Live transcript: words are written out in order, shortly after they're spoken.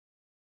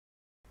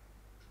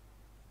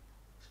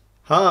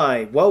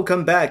Hi,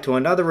 welcome back to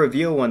another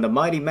review on the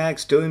Mighty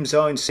Max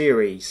Doomzone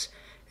series.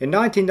 In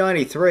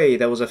 1993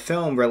 there was a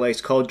film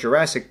released called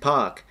Jurassic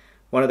Park,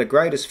 one of the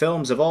greatest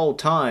films of all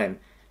time,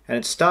 and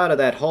it started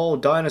that whole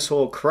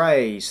dinosaur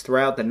craze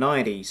throughout the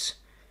 90s.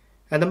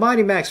 And the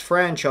Mighty Max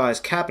franchise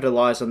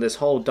capitalized on this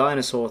whole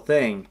dinosaur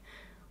thing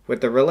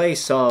with the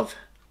release of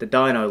the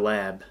Dino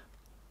Lab.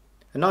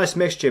 A nice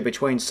mixture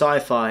between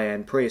sci-fi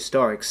and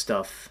prehistoric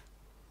stuff.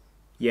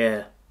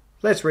 Yeah,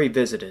 let's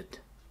revisit it.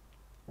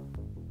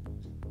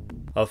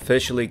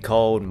 Officially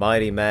called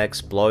Mighty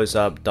Max Blows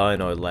Up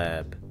Dino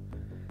Lab.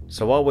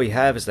 So what we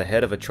have is the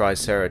head of a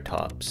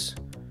Triceratops.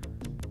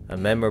 A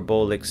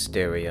memorable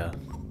exterior.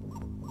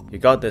 You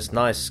got this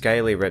nice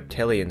scaly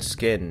reptilian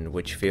skin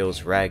which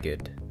feels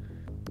ragged.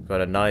 Got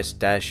a nice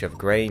dash of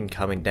green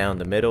coming down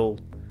the middle,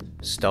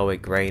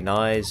 stoic green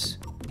eyes,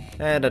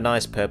 and a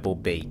nice purple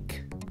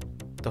beak.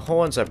 The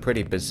horns are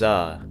pretty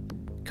bizarre,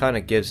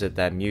 kinda gives it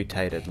that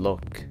mutated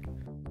look.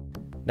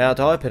 Now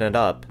to open it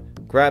up,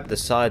 grab the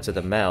sides of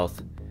the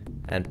mouth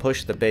and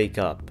push the beak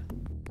up.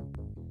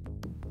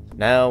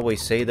 Now we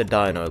see the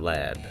Dino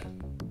Lab.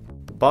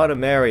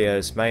 Bottom area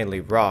is mainly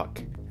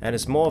rock and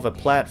is more of a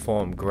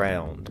platform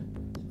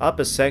ground.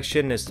 Upper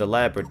section is the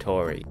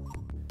laboratory.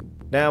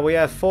 Now we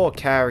have 4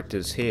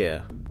 characters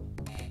here.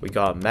 We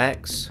got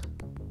Max.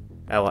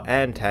 Our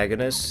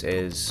antagonist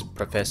is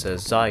Professor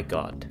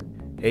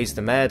Zygot. He's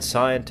the mad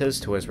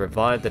scientist who has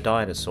revived the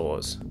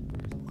dinosaurs.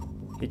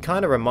 He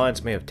kinda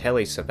reminds me of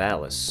Telly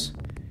Savalas.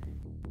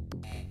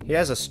 He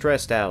has a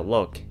stressed out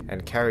look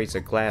and carries a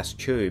glass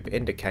tube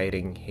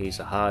indicating he's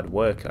a hard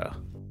worker.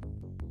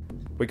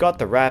 We got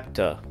the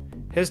raptor.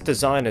 His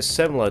design is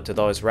similar to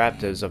those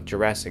raptors of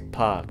Jurassic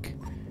Park.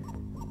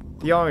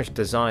 The orange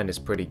design is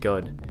pretty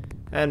good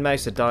and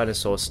makes the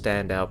dinosaur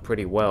stand out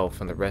pretty well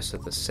from the rest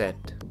of the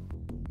set.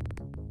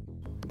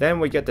 Then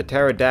we get the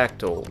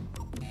pterodactyl.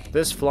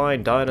 This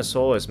flying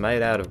dinosaur is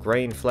made out of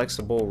green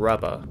flexible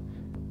rubber,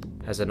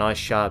 has a nice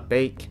sharp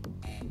beak,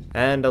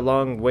 and a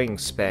long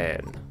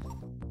wingspan.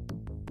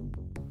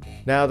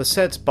 Now the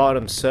set's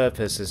bottom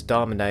surface is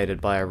dominated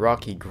by a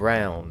rocky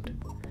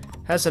ground,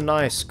 has a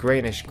nice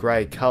greenish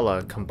grey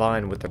colour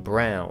combined with the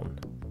brown.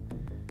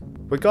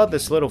 We got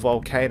this little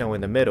volcano in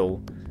the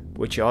middle,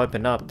 which you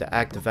open up to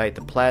activate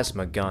the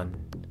plasma gun.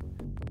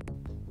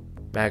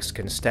 Max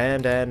can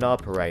stand and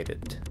operate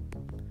it.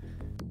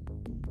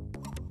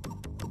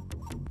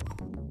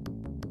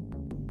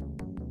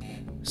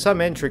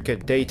 Some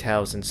intricate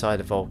details inside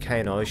the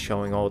volcano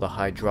showing all the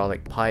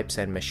hydraulic pipes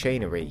and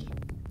machinery.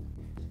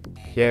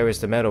 Here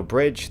is the metal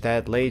bridge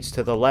that leads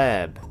to the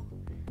lab.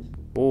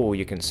 Ooh,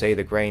 you can see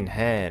the green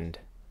hand.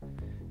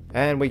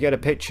 And we get a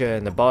picture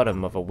in the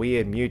bottom of a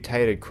weird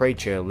mutated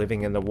creature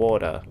living in the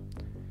water.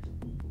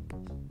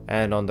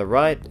 And on the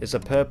right is a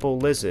purple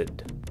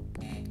lizard.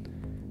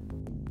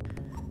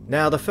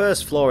 Now the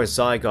first floor is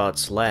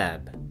Zygot's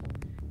lab.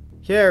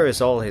 Here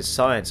is all his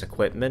science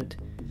equipment,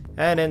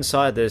 and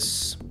inside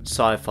this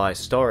sci-fi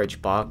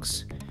storage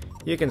box,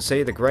 you can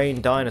see the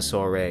green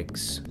dinosaur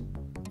eggs.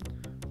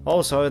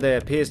 Also, there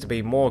appears to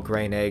be more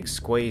green eggs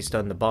squeezed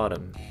on the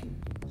bottom.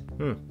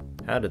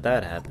 How did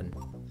that happen?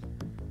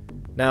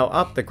 Now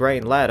up the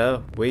green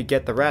ladder, we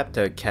get the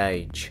raptor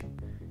cage.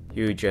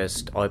 You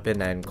just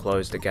open and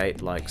close the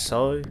gate like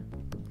so.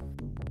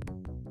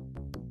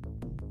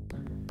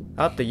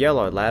 Up the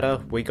yellow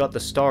ladder, we got the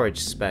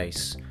storage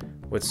space,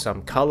 with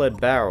some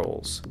coloured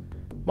barrels,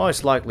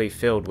 most likely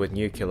filled with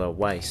nuclear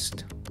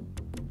waste.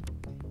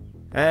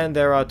 And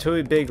there are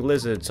 2 big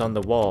lizards on the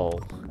wall.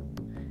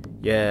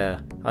 Yeah,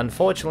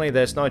 unfortunately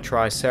there's no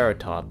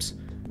Triceratops,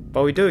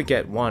 but we do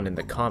get one in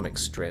the comic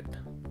strip.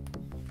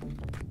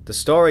 The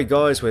story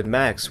goes with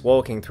Max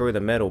walking through the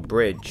metal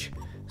bridge,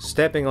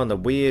 stepping on the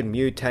weird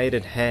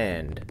mutated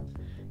hand.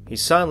 He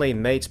suddenly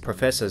meets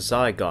Professor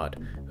Zygot,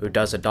 who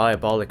does a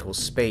diabolical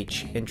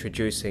speech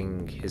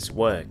introducing his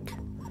work.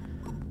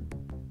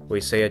 We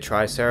see a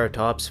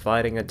Triceratops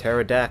fighting a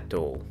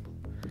pterodactyl.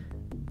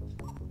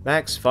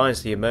 Max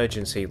finds the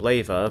emergency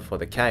lever for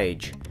the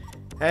cage,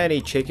 and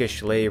he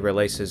chickishly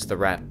releases the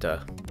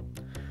raptor.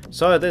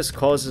 So this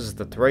causes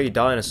the 3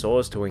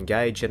 dinosaurs to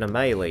engage in a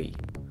melee.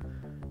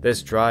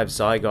 This drives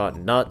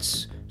Zygot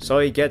nuts, so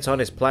he gets on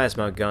his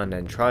plasma gun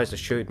and tries to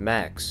shoot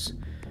Max.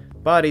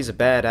 But he's a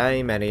bad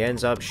aim and he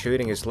ends up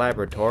shooting his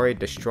laboratory,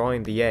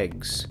 destroying the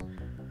eggs.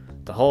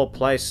 The whole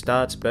place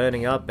starts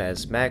burning up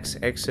as Max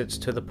exits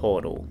to the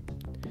portal.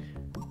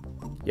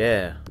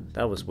 Yeah,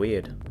 that was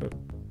weird.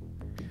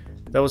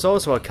 There was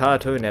also a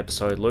cartoon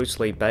episode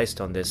loosely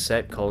based on this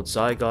set called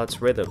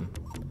Zygot's Rhythm.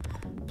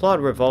 Plot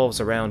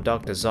revolves around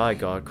Dr.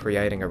 Zygot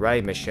creating a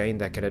ray machine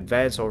that can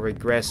advance or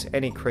regress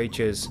any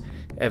creature's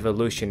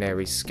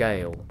evolutionary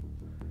scale.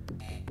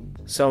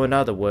 So in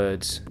other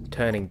words,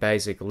 turning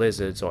basic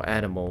lizards or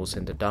animals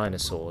into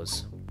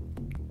dinosaurs.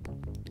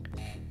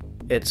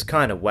 It's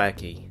kinda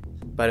wacky,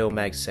 but it'll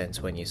make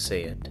sense when you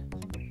see it.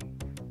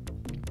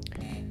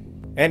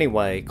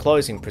 Anyway,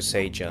 closing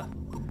procedure.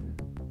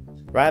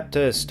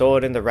 Raptor is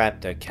stored in the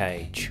raptor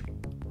cage,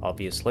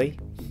 obviously.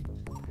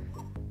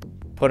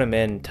 Put him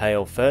in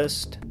tail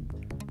first,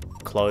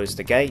 Close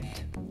the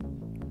gate.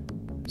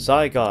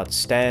 Zygote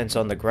stands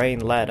on the green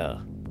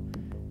ladder.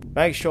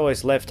 Make sure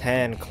his left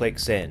hand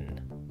clicks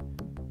in.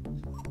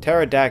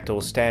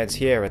 Pterodactyl stands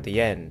here at the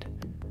end.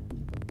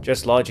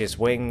 Just lodge his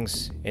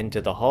wings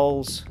into the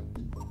holes.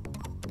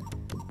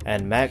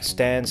 And Max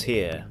stands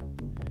here.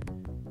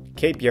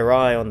 Keep your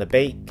eye on the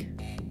beak.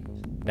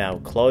 Now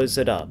close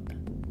it up.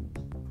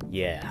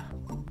 Yeah.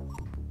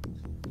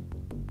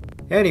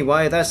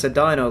 Anyway, that's the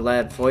Dino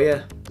Lab for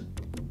you.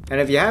 And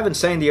if you haven't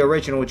seen the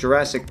original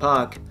Jurassic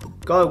Park,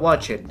 go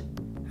watch it.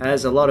 It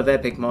has a lot of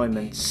epic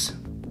moments.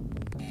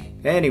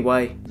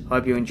 Anyway,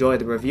 hope you enjoyed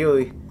the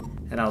review,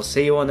 and I'll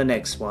see you on the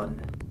next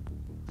one.